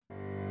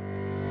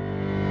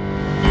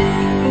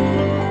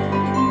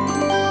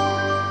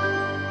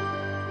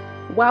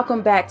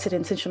Welcome back to the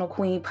Intentional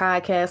Queen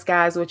podcast,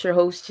 guys, with your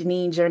host,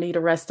 Janine, Journey to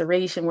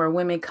Restoration, where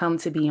women come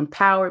to be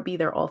empowered, be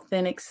their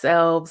authentic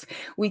selves.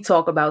 We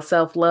talk about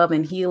self-love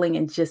and healing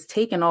and just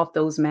taking off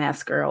those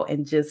masks, girl,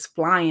 and just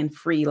flying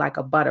free like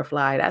a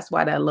butterfly. That's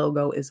why that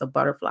logo is a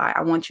butterfly.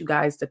 I want you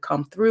guys to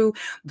come through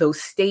those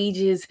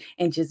stages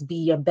and just be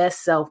your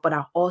best self. But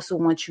I also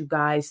want you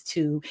guys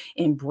to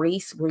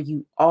embrace where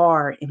you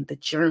are in the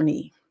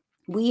journey.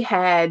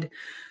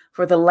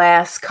 For the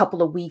last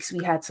couple of weeks,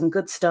 we had some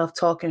good stuff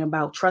talking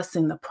about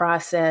trusting the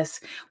process,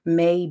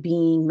 May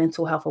being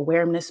Mental Health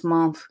Awareness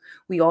Month.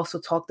 We also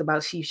talked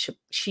about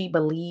she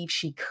believed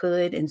she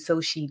could, and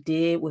so she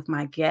did with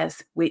my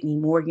guest, Whitney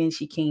Morgan.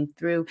 She came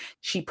through.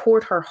 She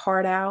poured her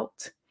heart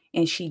out,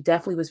 and she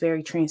definitely was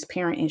very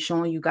transparent in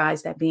showing you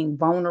guys that being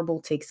vulnerable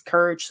takes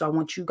courage. So I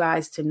want you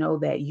guys to know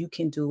that you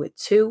can do it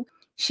too.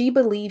 She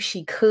believed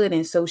she could,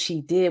 and so she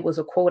did was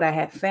a quote I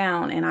had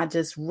found. And I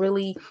just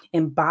really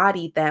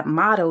embodied that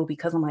motto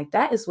because I'm like,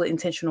 that is what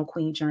Intentional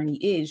Queen Journey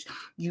is.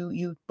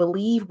 You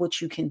believe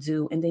what you can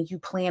do, and then you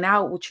plan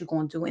out what you're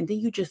going to do, and then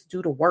you just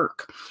do the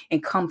work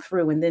and come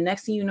through. And then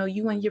next thing you know,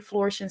 you in your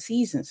flourishing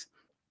seasons.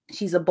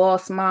 She's a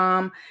boss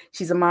mom.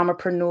 She's a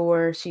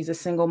mompreneur. She's a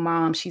single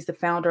mom. She's the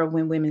founder of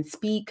When Women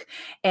Speak.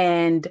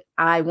 And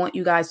I want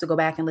you guys to go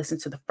back and listen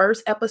to the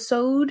first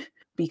episode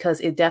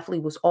because it definitely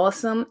was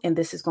awesome. And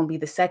this is going to be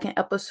the second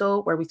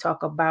episode where we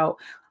talk about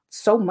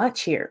so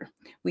much here.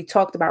 We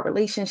talked about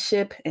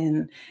relationship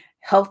and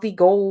healthy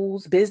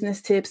goals,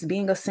 business tips,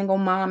 being a single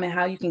mom, and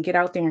how you can get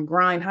out there and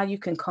grind, how you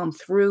can come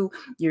through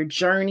your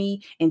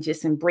journey and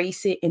just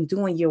embrace it and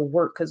doing your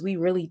work. Because we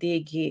really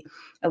did get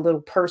a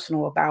little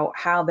personal about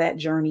how that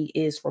journey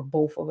is for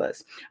both of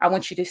us. I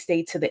want you to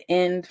stay to the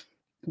end.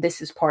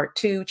 This is part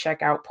 2.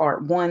 Check out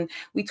part 1.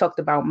 We talked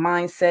about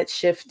mindset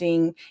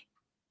shifting.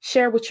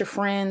 Share with your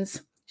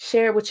friends,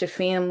 share with your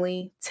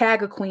family,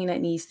 tag a queen that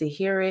needs to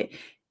hear it.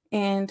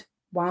 And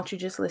why don't you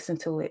just listen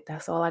to it?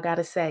 That's all I got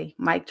to say.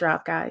 Mic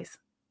drop, guys.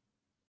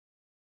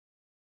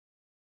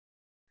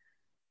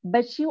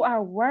 But you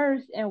are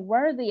worth and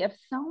worthy of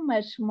so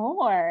much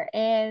more.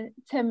 And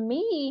to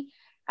me,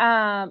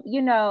 I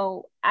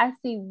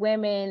see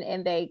women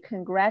and they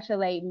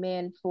congratulate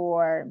men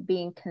for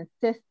being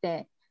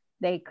consistent.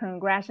 They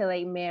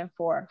congratulate men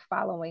for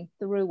following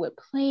through with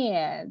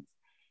plans.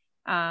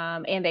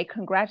 And they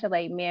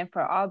congratulate men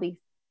for all these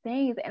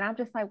things. And I'm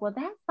just like, well,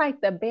 that's like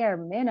the bare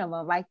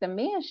minimum. Like the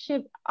men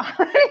should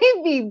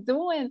already be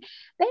doing,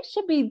 they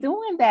should be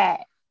doing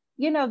that.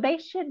 They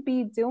should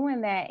be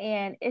doing that.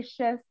 And it's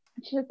just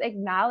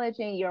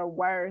acknowledging your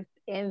worth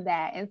in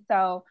that. And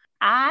so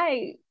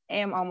I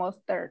am almost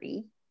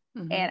 30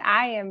 and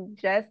I am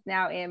just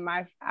now in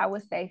my, I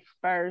would say,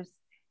 first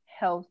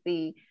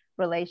healthy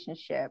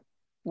relationship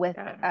with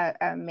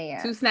a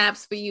man. 2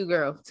 snaps for you,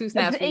 girl. 2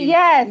 snaps for you.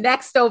 Yes.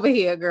 Next over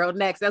here, girl.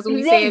 Next. That's what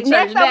we say in church.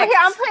 Next over here.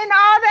 I'm putting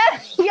all that.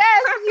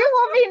 Yes, you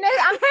will be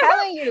next. I'm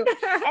telling you.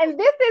 And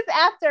this is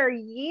after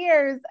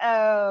years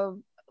of,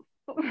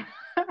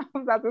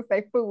 I'm about to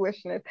say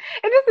foolishness.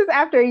 And this is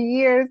after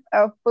years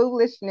of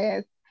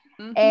foolishness.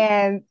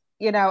 And,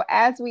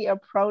 as we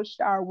approached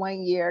our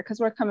 1 year,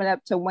 because we're coming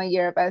up to 1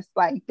 year of us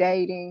like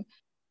dating.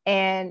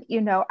 And,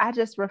 I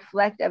just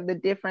reflect of the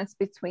difference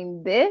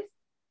between this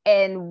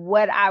and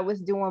what I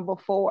was doing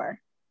before.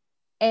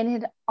 And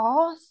it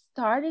all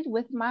started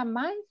with my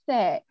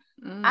mindset.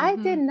 I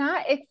did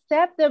not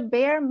accept the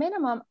bare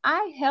minimum.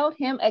 I held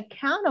him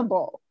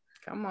accountable.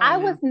 I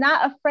was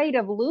not afraid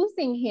of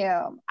losing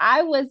him.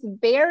 I was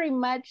very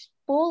much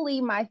fully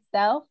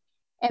myself.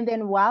 And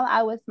then while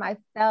I was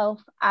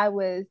myself, I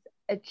was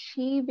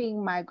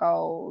achieving my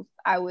goals.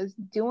 I was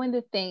doing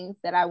the things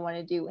that I want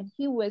to do. And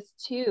he was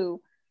too.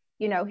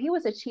 He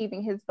was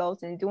achieving his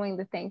goals and doing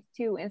the things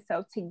too. And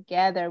so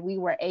together we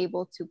were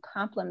able to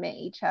complement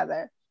each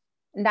other,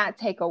 not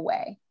take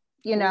away.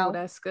 Ooh,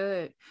 that's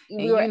good.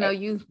 And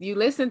you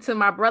listened to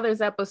my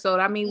brother's episode.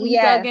 I mean, we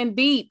dug in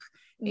deep.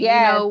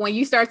 Yes. When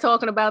you start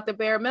talking about the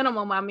bare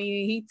minimum, I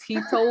mean,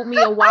 he told me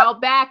a while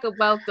back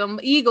about them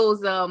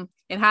eagles and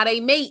how they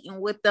mate and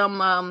with them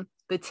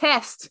the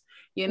test.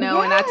 And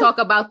I talk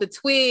about the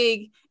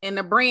twig and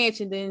the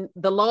branch and then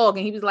the log.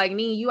 And he was like,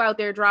 Nee, you out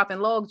there dropping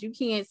logs. You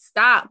can't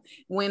stop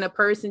when a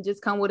person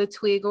just come with a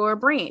twig or a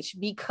branch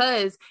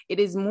because it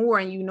is more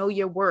and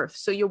your worth.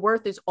 So your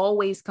worth is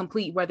always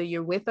complete, whether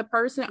you're with a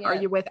person or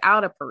you're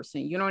without a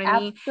person. You know what I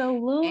mean?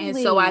 Absolutely. And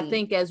so I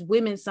think as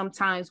women,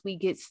 sometimes we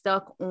get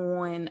stuck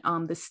on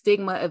the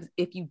stigma of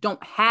if you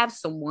don't have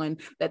someone,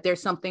 that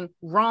there's something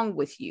wrong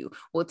with you.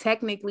 Well,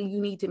 technically, you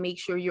need to make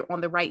sure you're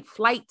on the right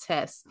flight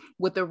test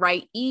with the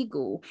right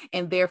eagle.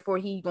 And therefore,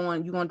 you're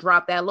going to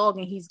drop that that log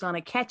and he's going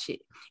to catch it.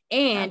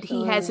 And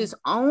Absolutely. he has his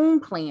own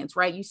plans,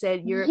 right? You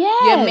said your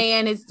Yes.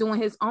 man is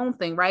doing his own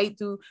thing, right?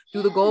 Do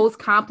the goals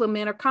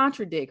complement or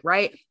contradict,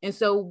 right? And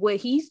so what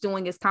he's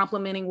doing is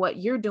complementing what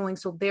you're doing.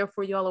 So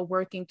therefore y'all are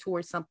working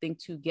towards something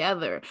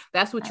together.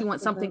 That's what you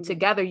want, something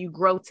together. You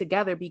grow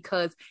together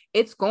because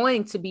it's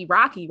going to be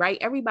rocky, right?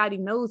 Everybody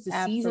knows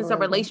the seasons of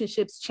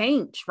relationships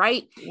change,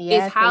 right?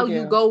 Yes, it's how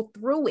you go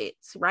through it,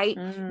 right?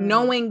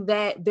 Knowing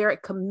that they're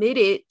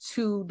committed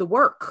to the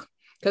work,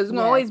 because it's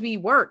gonna always be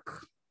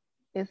work.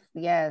 It's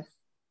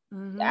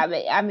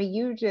I mean,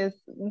 you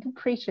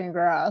preaching,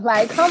 girl.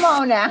 Like, come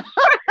on now.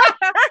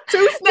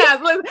 2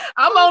 snaps. Listen,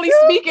 I'm only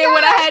speaking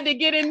what I had to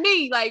get in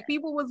me. Like,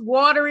 people was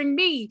watering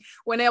me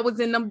when I was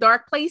in them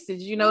dark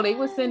places. You know, they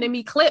were sending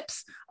me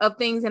clips of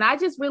things, and I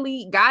just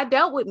really, God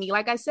dealt with me.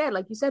 Like I said,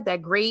 like you said,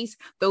 that grace,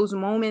 those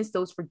moments,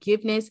 those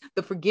forgiveness,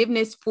 the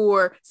forgiveness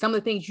for some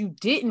of the things you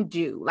didn't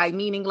do, like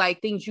meaning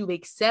like things you've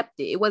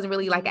accepted. It wasn't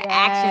really like an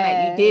action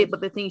that you did,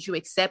 but the things you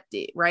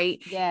accepted, right?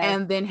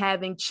 And then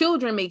having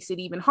children makes it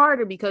even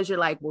harder because you're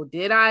like, well,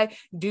 did I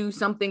do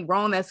something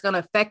wrong that's going to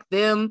affect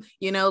them?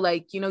 You know,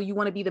 like, you know, you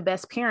want to be the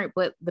best parent,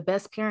 but the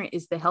best parent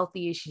is the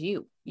healthiest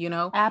you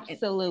know?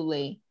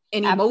 Absolutely.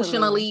 And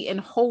emotionally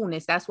and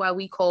wholeness. That's why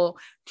we call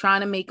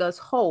trying to make us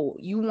whole.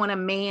 You want a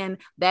man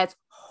that's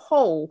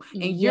whole,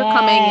 and you're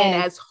coming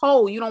in as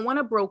whole. You don't want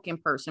a broken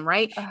person,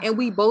 right? And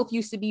we both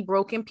used to be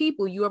broken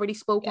people. You already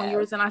spoke on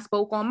yours and I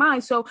spoke on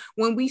mine. So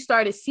when we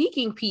started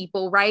seeking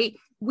people, right,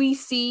 we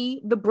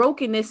see the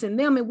brokenness in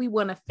them and we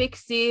want to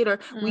fix it, or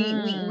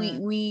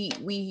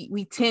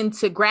we tend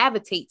to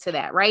gravitate to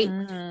that, right?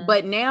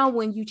 But now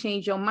when you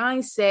change your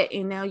mindset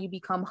and now you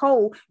become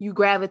whole, you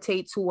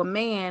gravitate to a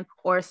man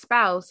or a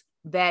spouse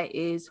that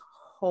is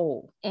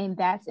whole. And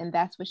that's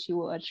what you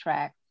will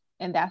attract.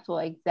 And that's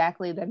what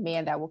exactly the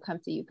man that will come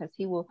to you, because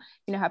he will,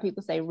 you know how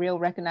people say real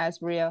recognize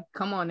real.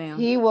 Come on now.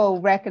 He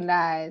will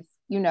recognize,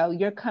 you know,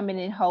 you're coming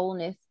in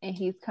wholeness and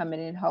he's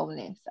coming in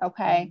wholeness.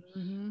 Okay.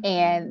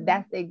 And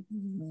that's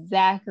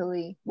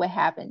exactly what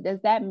happened. Does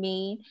that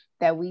mean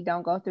that we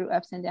don't go through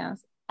ups and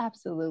downs?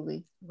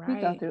 Absolutely. We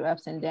go through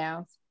ups and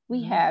downs.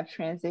 We have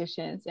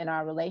transitions in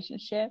our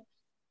relationship.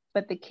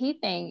 But the key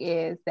thing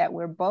is that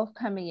we're both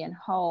coming in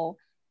whole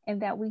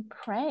and that we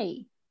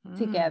pray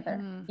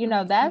together. You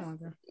know, that's,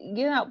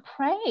 you know,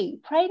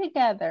 pray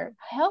together.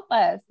 Help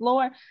us,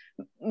 Lord.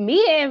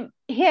 Me and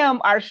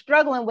him are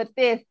struggling with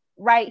this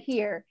right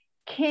here.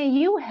 Can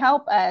you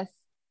help us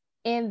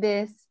in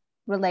this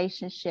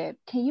relationship?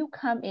 Can you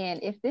come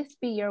in? If this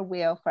be your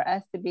will for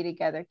us to be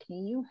together,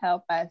 can you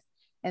help us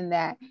in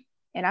that?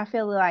 And I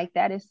feel like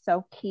that is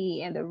so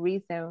key, and the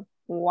reason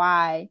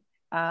why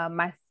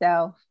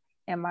myself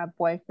and my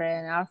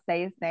boyfriend, I'll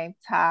say his name,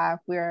 Ty,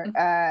 we're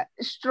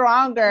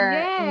stronger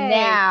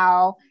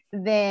now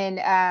than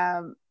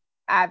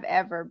I've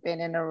ever been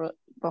in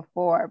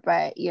before.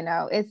 But you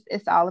know,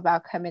 it's all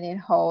about coming in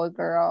whole,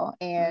 girl,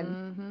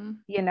 and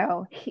you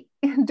know,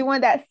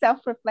 doing that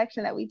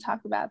self-reflection that we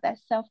talked about, that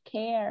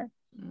self-care.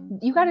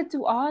 You got to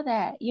do all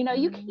that. You know,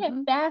 you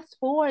can't fast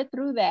forward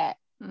through that.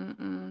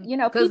 You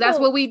know, because that's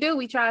what we do.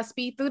 We try to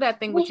speed through that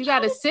thing, but you got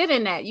to sit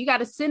in that. You got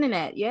to sit in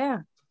that. Yeah.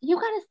 You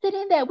got to sit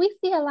in that. We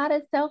see a lot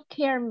of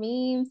self-care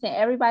memes and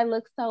everybody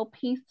looks so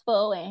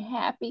peaceful and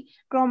happy.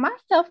 Girl, my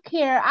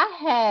self-care, I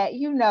had,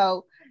 you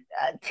know,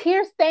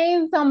 tear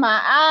stains on my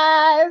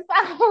eyes.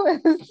 I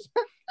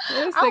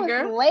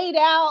was laid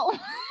out.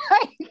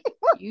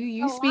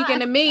 You speaking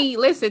to me.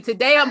 Listen,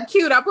 today I'm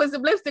cute. I put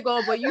some lipstick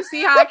on, but you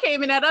see how I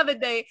came in that other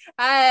day.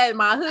 I had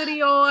my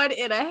hoodie on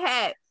and a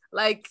hat.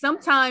 Like,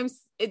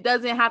 sometimes it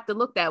doesn't have to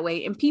look that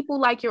way. And people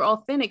like your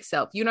authentic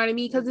self. You know what I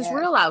mean? Because it's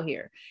real out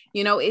here.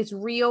 You know, it's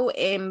real.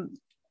 And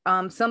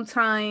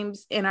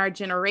sometimes in our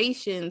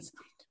generations,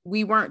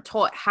 we weren't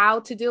taught how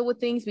to deal with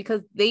things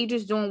because they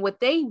just doing what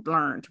they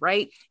learned,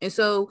 right? And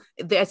so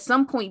at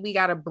some point, we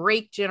got to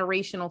break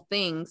generational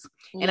things.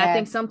 And I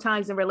think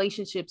sometimes in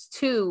relationships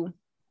too,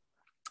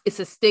 it's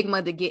a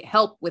stigma to get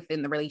help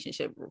within the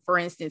relationship. For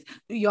instance,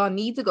 do y'all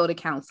need to go to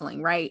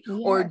counseling, right?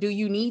 Or do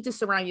you need to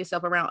surround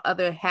yourself around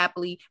other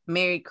happily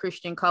married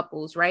Christian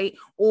couples, right?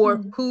 Or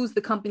who's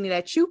the company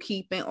that you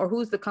keep in, or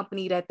who's the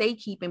company that they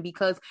keep in?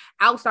 Because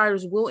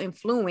outsiders will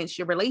influence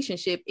your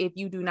relationship if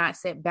you do not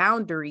set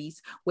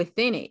boundaries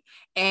within it.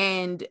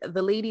 And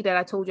the lady that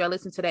I told you I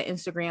listened to that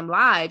Instagram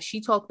live,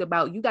 she talked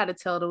about you got to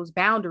tell those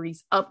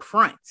boundaries up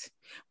front.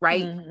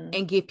 Right.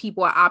 And give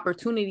people an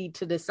opportunity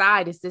to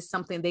decide, is this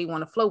something they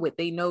want to flow with?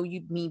 They know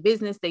you mean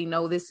business. They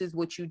know this is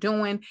what you're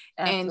doing.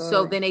 Absolutely. And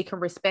so then they can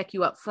respect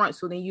you up front.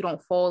 So then you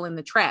don't fall in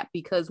the trap,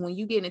 because when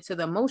you get into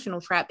the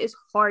emotional trap, it's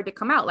hard to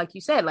come out. Like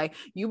you said, like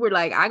you were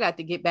like, I got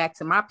to get back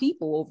to my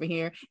people over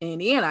here. And in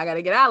the end, I got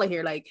to get out of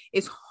here. Like,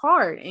 it's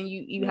hard. And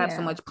you have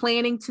so much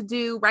planning to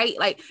do. Right.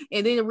 Like,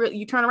 and then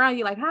you turn around,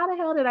 you're like, how the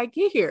hell did I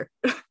get here?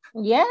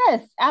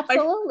 Yes,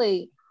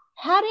 absolutely.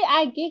 How did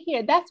I get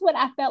here? That's what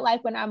I felt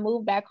like when I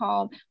moved back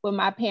home with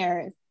my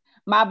parents,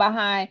 my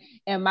behind,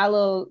 and my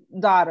little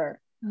daughter,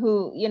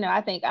 who, you know,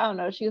 I don't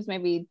know, she was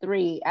maybe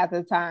 3 at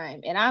the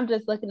time. And I'm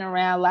just looking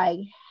around like,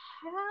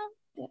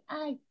 did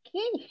I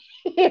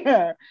get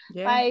here?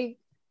 Yeah. Like,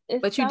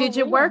 but you did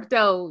your work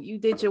though. You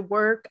did your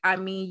work. I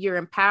mean, you're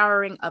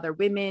empowering other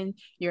women.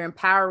 You're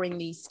empowering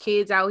these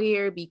kids out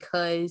here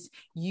because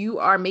you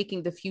are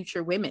making the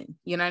future women.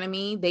 You know what I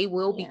mean? They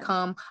will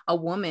become a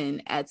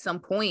woman at some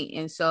point.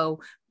 And so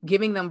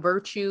giving them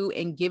virtue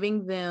and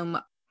giving them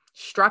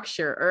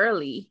structure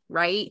early,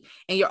 right?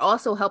 And you're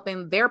also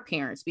helping their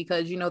parents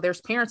because, you know,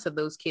 there's parents of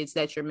those kids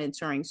that you're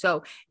mentoring.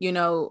 So, you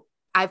know,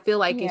 I feel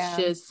like it's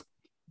just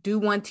do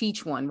one,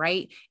 teach one,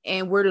 right?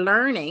 And we're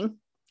learning,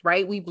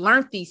 right? We've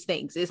learned these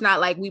things. It's not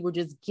like we were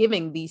just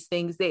giving these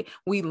things, that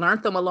we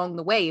learned them along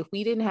the way. If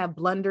we didn't have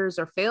blunders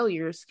or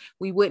failures,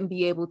 we wouldn't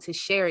be able to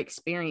share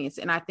experience.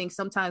 And I think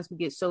sometimes we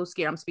get so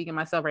scared. I'm speaking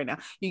myself right now.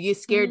 You get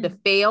scared to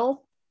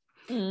fail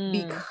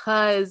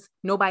because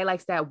nobody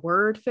likes that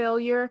word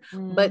failure.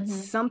 But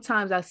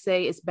sometimes I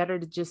say it's better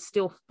to just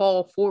still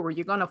fall forward.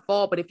 You're going to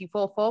fall, but if you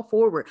fall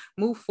forward,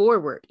 move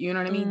forward. You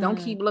know what I mean? Don't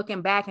keep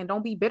looking back and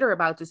don't be bitter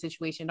about the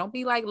situation. Don't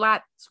be like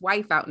Lot's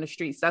wife out in the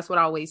streets. That's what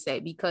I always say,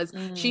 because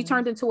she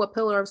turned into a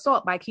pillar of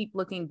salt by keep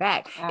looking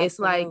back. Absolutely. It's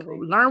like,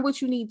 learn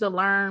what you need to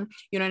learn.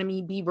 You know what I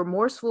mean? Be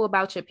remorseful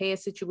about your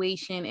past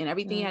situation and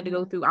everything you had to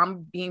go through.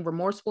 I'm being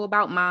remorseful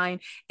about mine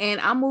and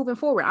I'm moving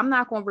forward. I'm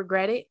not going to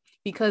regret it,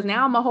 because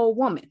now I'm a whole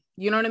woman,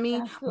 you know what I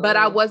mean? Absolutely. But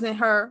I wasn't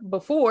her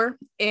before.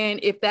 And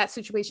if that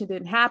situation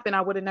didn't happen,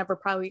 I would have never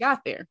probably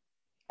got there.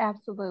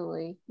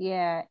 Absolutely.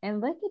 Yeah.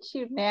 And look at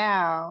you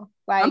now.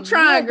 Like, I'm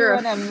trying,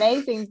 girl. Doing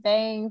amazing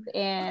things.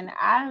 And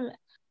I'm,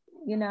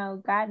 you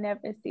know, God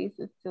never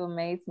ceases to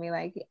amaze me.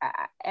 Like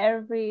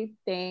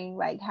everything,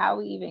 like how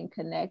we even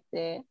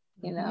connected,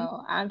 you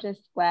know, I'm just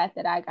glad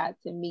that I got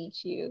to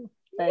meet you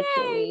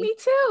virtually. Yay, me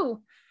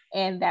too.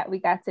 And that we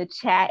got to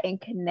chat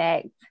and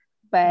connect.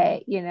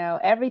 But, you know,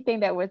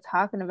 everything that we're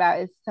talking about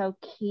is so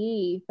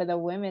key for the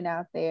women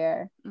out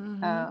there.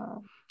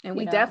 And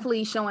we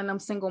definitely showing them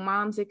single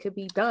moms it could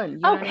be done. You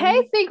know what I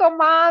mean? Single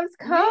moms,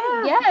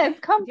 come. Yes,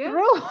 come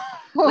through.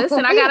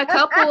 Listen, I got a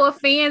couple of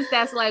fans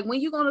that's like, when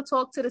you going to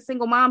talk to the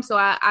single mom? So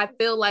I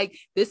feel like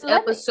this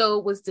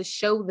episode was to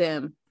show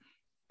them.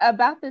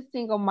 About the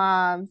single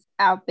moms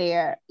out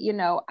there, you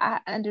know,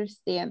 I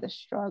understand the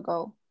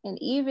struggle. And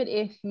even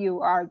if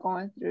you are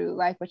going through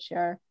like with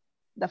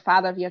the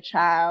father of your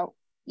child,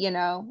 you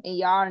know, and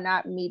y'all are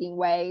not meeting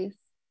ways,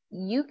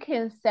 you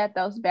can set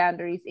those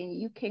boundaries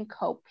and you can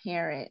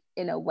co-parent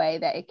in a way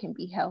that it can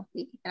be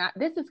healthy. And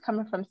this is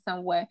coming from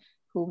someone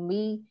who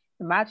me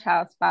and my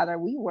child's father,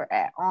 we were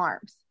at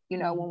arms, you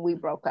know, when we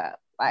broke up.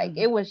 Like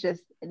it was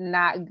just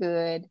not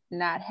good,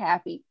 not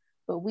happy.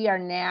 But we are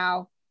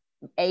now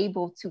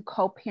able to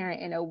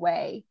co-parent in a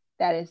way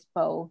that is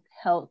both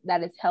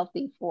that is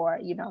healthy for,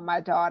 you know,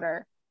 my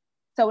daughter.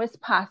 So it's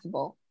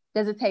possible.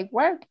 Does it take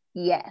work?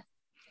 Yes.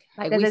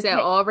 Like we said,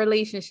 all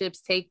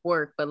relationships take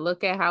work, but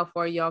look at how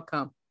far y'all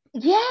come.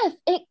 Yes,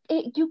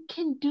 you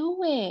can do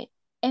it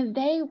and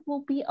they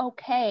will be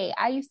okay.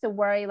 I used to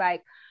worry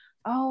like,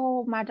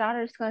 oh, my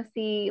daughter's going to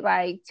see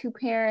like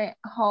 2-parent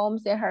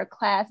homes in her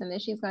class and then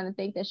she's going to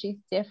think that she's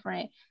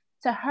different.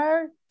 To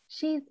her,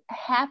 she's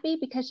happy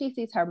because she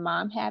sees her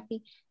mom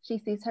happy. She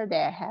sees her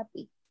dad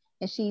happy.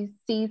 And she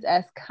sees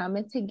us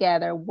coming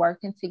together,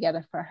 working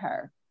together for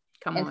her.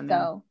 Come on. And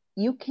so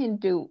you can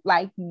do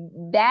like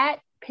that.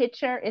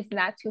 Picture is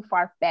not too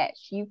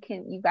far-fetched. You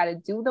got to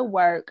do the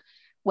work.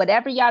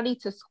 Whatever y'all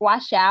need to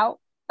squash out,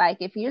 like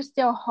if you're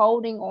still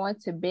holding on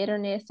to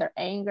bitterness or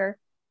anger,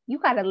 you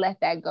got to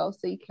let that go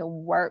so you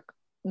can work,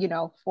 you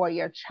know, for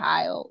your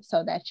child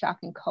so that y'all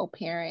can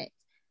co-parent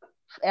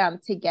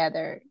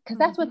together, because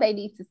that's what they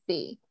need to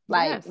see.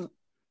 Like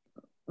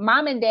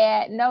mom and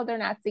dad, no, they're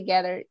not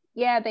together.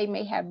 Yeah, they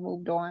may have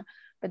moved on,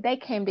 but they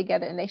came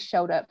together and they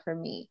showed up for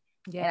me.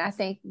 Yes. And I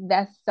think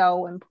that's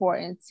so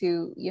important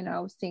to, you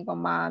know, single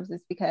moms,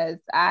 is because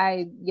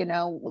you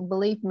know,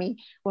 believe me,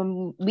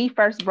 when we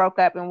first broke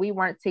up and we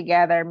weren't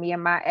together, me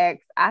and my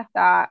ex, I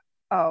thought,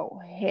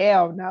 oh,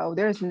 hell no,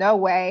 there's no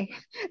way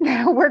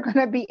that we're going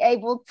to be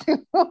able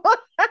to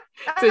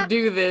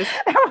do this.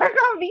 We're going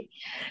to be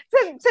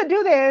to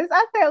do this.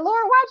 I said,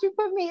 Lord, why'd you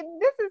put me?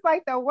 This is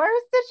like the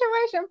worst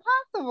situation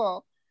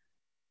possible.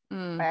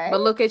 Right?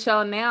 But look at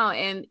y'all now,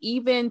 and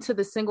even to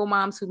the single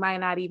moms who might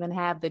not even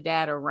have the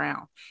dad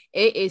around,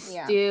 it is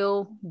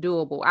still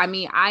doable. I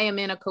mean, I am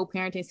in a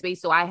co-parenting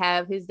space, so I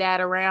have his dad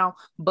around,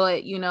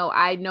 but you know,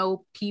 I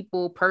know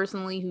people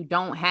personally who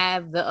don't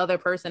have the other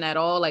person at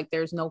all, like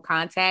there's no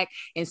contact,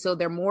 and so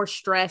they're more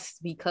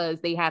stressed because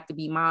they have to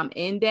be mom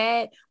and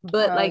dad,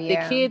 but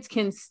the kids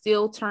can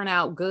still turn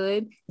out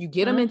good. You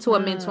get them into a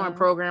mentoring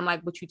program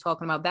like what you're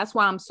talking about. That's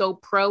why I'm so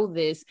pro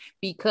this,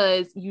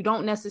 because you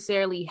don't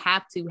necessarily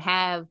have to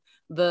have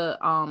the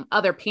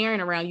other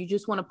parent around. You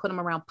just want to put them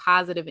around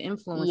positive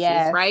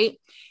influences, right?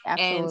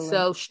 Absolutely. And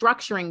so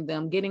structuring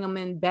them, getting them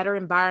in better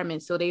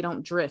environments so they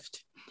don't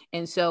drift.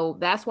 And so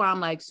that's why I'm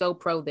like so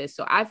pro this.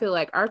 So I feel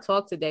like our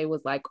talk today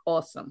was like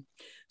awesome.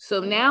 So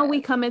now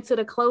we come into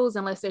the close.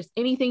 Unless there's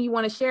anything you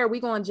want to share,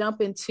 we're going to jump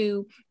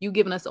into you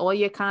giving us all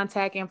your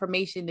contact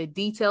information, the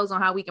details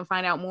on how we can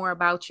find out more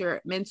about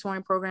your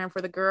mentoring program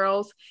for the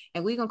girls.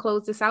 And we're going to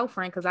close this out,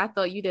 friend, because I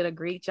thought you did a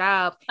great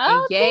job.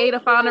 And yay, the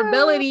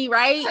vulnerability,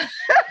 right?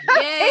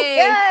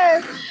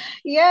 Yay.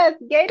 Yes,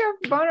 yay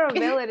the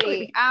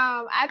vulnerability.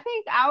 I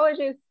think I would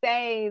just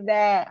say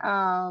that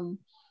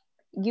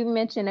you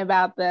mentioned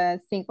about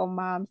the single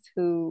moms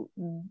who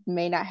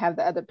may not have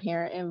the other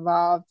parent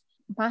involved.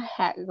 My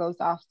hat goes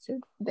off to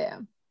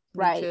them,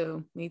 right?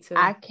 Me too.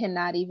 I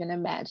cannot even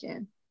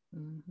imagine.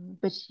 Mm-hmm.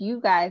 But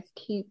you guys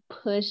keep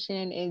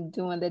pushing and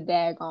doing the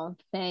daggone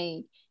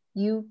thing.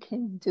 You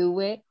can do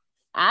it.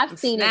 I've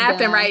seen it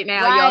done right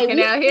now. Right? Y'all can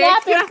we out here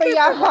snapping for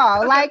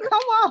y'all. Like,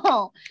 come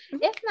on.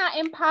 It's not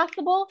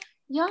impossible.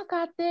 Y'all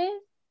got this.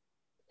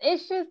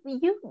 It's just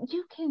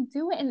you can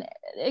do it. And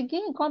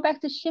again, going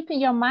back to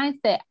shifting your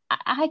mindset,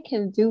 I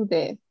can do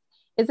this.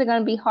 Is it going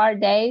to be hard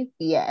days?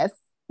 Yes.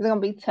 Is it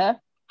going to be tough?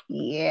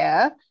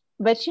 Yeah.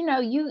 But you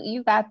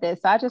got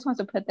this. So I just want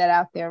to put that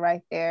out there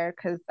right there.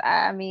 Cause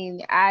I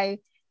mean, I've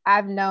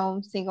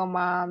known single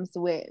moms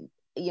with,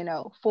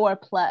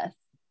 4+,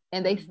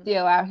 and they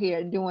still out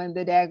here doing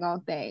the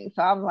daggone thing.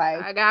 So I'm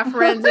like, I got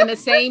friends in the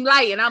same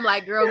light, and I'm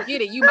like, girl,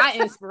 get it. You my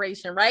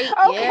inspiration, right?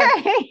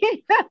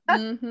 Okay.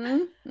 Yeah.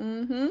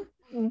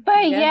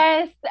 But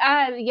yes,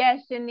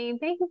 Janine,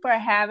 thank you for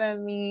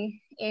having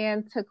me.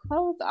 And to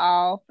close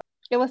off,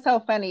 it was so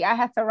funny. I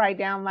had to write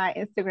down my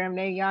Instagram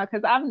name, y'all,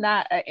 because I'm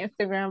not an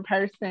Instagram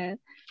person.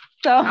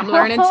 So I'm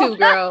learning too,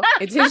 girl.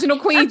 Intentional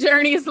Queen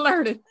Journey is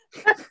learning.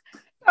 So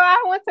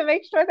I want to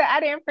make sure that I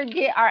didn't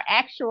forget our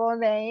actual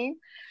name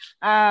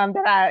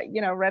that I,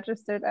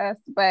 registered us.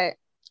 But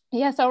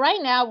yeah, so right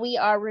now we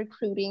are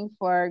recruiting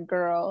for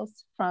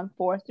girls from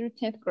 4th through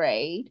 10th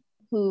grade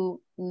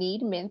who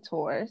need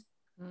mentors.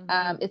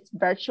 Mm-hmm. It's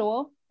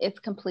virtual. It's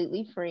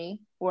completely free.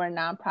 We're a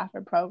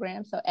nonprofit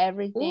program. So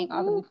everything,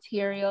 all the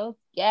materials,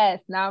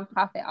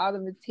 nonprofit, all the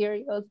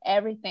materials,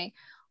 everything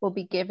will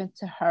be given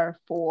to her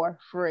for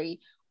free.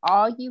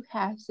 All you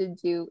have to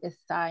do is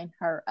sign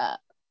her up.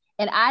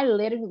 And I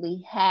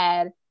literally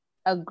had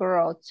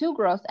two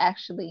girls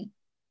actually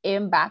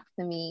inbox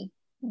me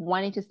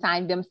wanting to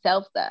sign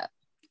themselves up.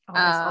 Oh,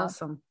 that's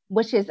awesome.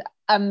 Which is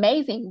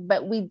amazing,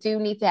 but we do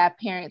need to have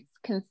parents'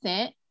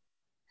 consent.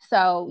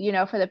 So,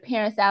 for the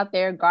parents out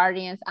there,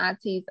 guardians,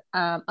 aunties,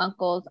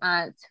 uncles,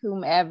 aunts,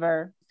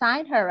 whomever,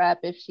 sign her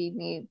up if she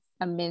needs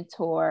a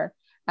mentor.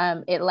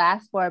 It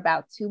lasts for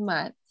about 2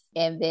 months.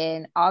 And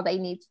then all they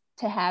need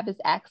to have is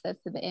access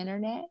to the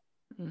internet.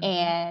 Mm-hmm.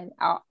 And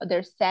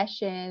their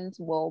sessions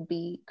will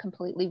be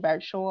completely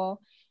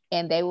virtual,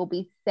 and they will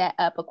be set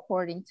up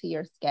according to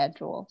your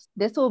schedule.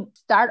 This will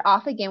start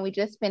off again. We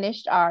just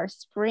finished our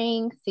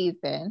spring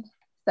season.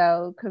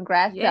 So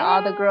congrats to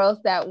all the girls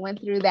that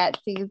went through that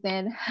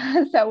season.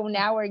 So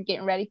now we're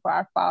getting ready for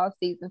our fall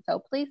season. So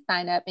please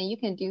sign up, and you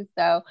can do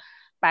so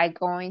by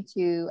going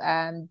to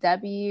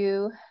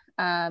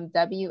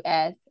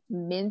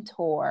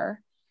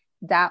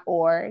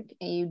www.swsmentor.org,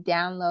 and you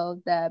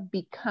download the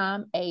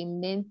Become a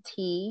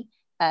Mentee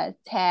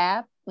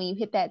tab. When you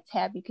hit that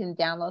tab, you can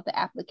download the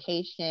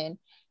application,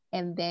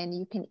 and then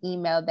you can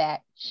email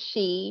that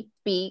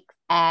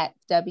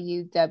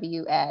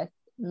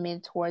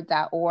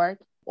shespeaks@wwsmentor.org.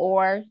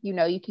 Or,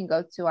 you can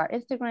go to our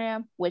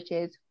Instagram, which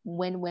is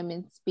When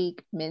Women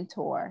Speak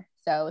Mentor.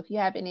 So if you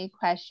have any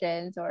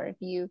questions, or if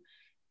you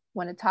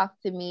want to talk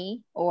to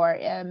me or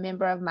a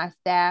member of my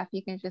staff,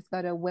 you can just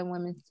go to When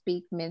Women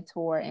Speak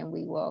Mentor, and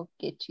we will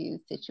get you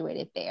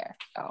situated there.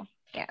 So,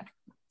 yeah.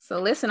 So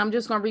listen, I'm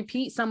just going to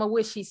repeat some of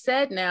what she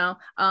said now.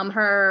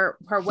 Her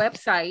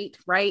website,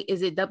 right?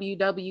 Is it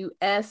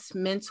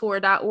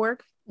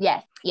www.swsmentor.org?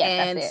 Yes.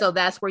 And so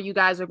that's where you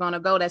guys are going to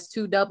go. That's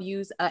 2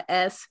 W's, a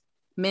S,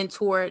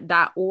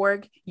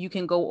 mentor.org. You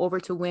can go over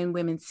to When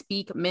Women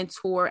Speak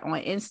Mentor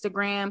on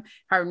Instagram.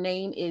 Her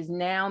name is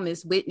now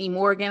Miss Whitney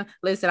Morgan.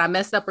 Listen, I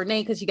messed up her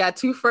name because she got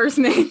 2 first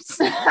names.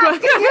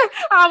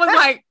 I was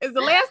like, is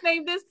the last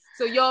name this?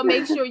 So y'all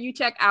make sure you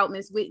check out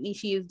Miss Whitney.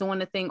 She is doing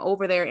the thing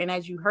over there. And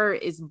as you heard,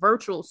 it's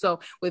virtual. So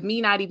with me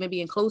not even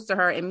being close to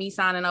her and me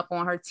signing up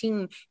on her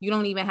team, you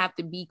don't even have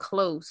to be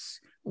close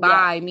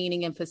by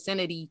meaning in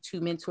vicinity to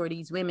mentor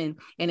these women.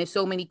 And there's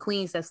so many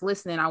queens that's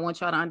listening. I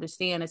want y'all to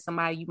understand as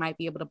somebody you might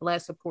be able to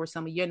bless or pour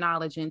some of your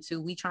knowledge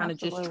into. We trying to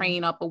just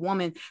train up a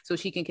woman so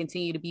she can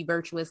continue to be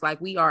virtuous like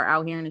we are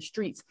out here in the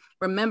streets.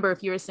 Remember,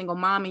 if you're a single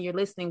mom and you're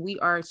listening, we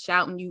are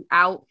shouting you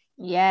out.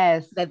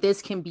 Yes. That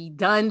this can be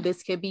done.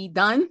 This can be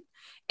done.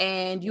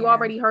 And you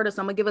already heard us.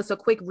 I'm going to give us a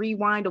quick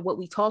rewind of what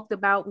we talked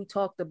about. We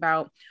talked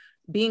about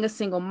being a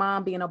single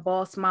mom, being a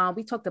boss mom.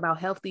 We talked about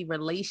healthy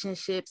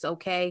relationships.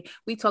 Okay.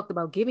 We talked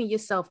about giving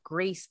yourself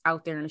grace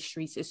out there in the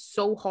streets. It's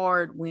so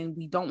hard when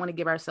we don't want to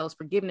give ourselves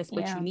forgiveness,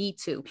 but you need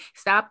to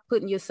stop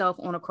putting yourself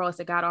on a cross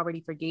that God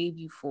already forgave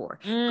you for.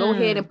 Go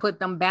ahead and put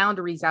them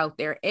boundaries out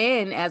there.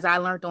 And as I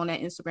learned on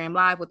that Instagram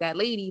live with that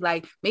lady,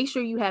 like make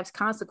sure you have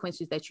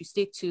consequences that you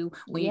stick to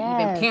when you're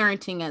even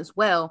parenting as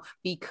well,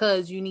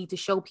 because you need to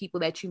show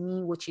people that you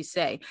mean what you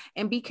say.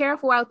 And be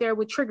careful out there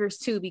with triggers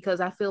too,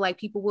 because I feel like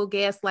people will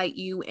gaslight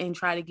you and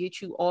try to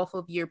get you off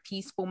of your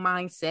peaceful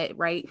mindset,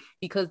 right?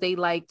 Because they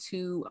like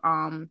to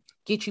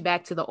get you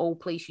back to the old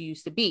place you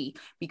used to be,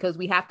 because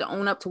we have to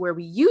own up to where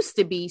we used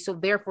to be. So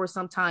therefore,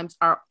 sometimes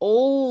our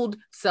old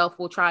self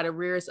will try to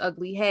rear its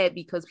ugly head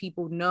because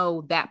people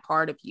know that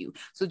part of you.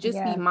 So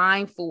just be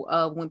mindful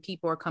of when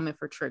people are coming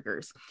for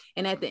triggers.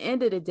 And at the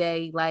end of the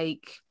day,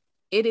 like,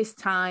 it is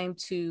time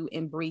to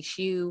embrace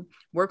you,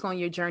 work on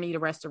your journey to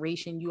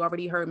restoration. You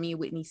already heard me and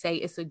Whitney say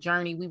it's a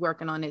journey. We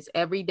working on this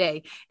every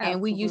day.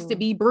 And we used to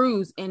be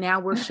bruised, and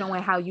now we're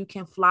showing how you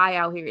can fly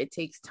out here. It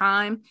takes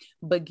time,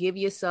 but give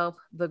yourself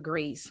the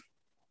grace.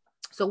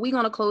 So we're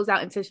going to close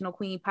out Intentional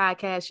Queen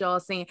podcast, y'all,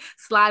 saying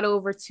slide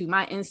over to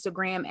my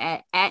Instagram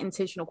at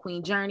Intentional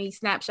Queen Journey,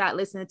 snapshot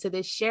listening to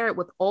this, share it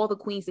with all the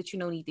queens that you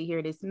know need to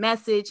hear this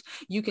message.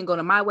 You can go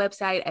to my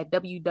website at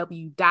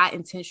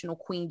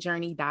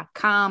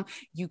www.intentionalqueenjourney.com.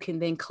 You can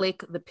then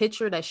click the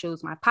picture that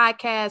shows my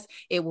podcast.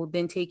 It will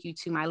then take you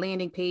to my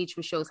landing page,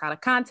 which shows how to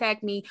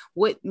contact me,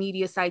 what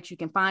media sites you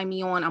can find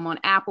me on. I'm on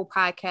Apple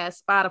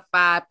Podcasts,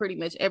 Spotify, pretty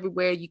much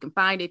everywhere you can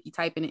find it if you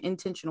type in an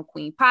Intentional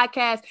Queen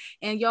podcast.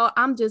 And y'all,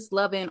 I'm just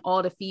loving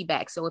all the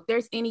feedback. So if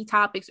there's any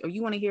topics or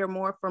you want to hear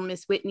more from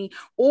Miss Whitney,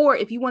 or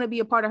if you want to be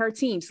a part of her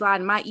team,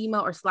 slide in my email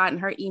or slide in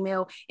her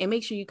email, and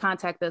make sure you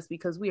contact us,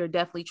 because we are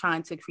definitely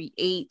trying to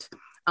create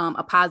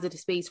a positive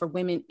space for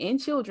women and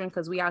children,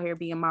 because we out here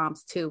being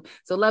moms too.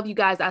 So love you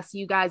guys. I'll see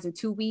you guys in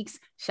 2 weeks.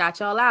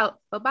 Shout y'all out.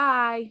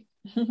 Bye-bye.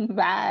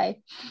 Bye.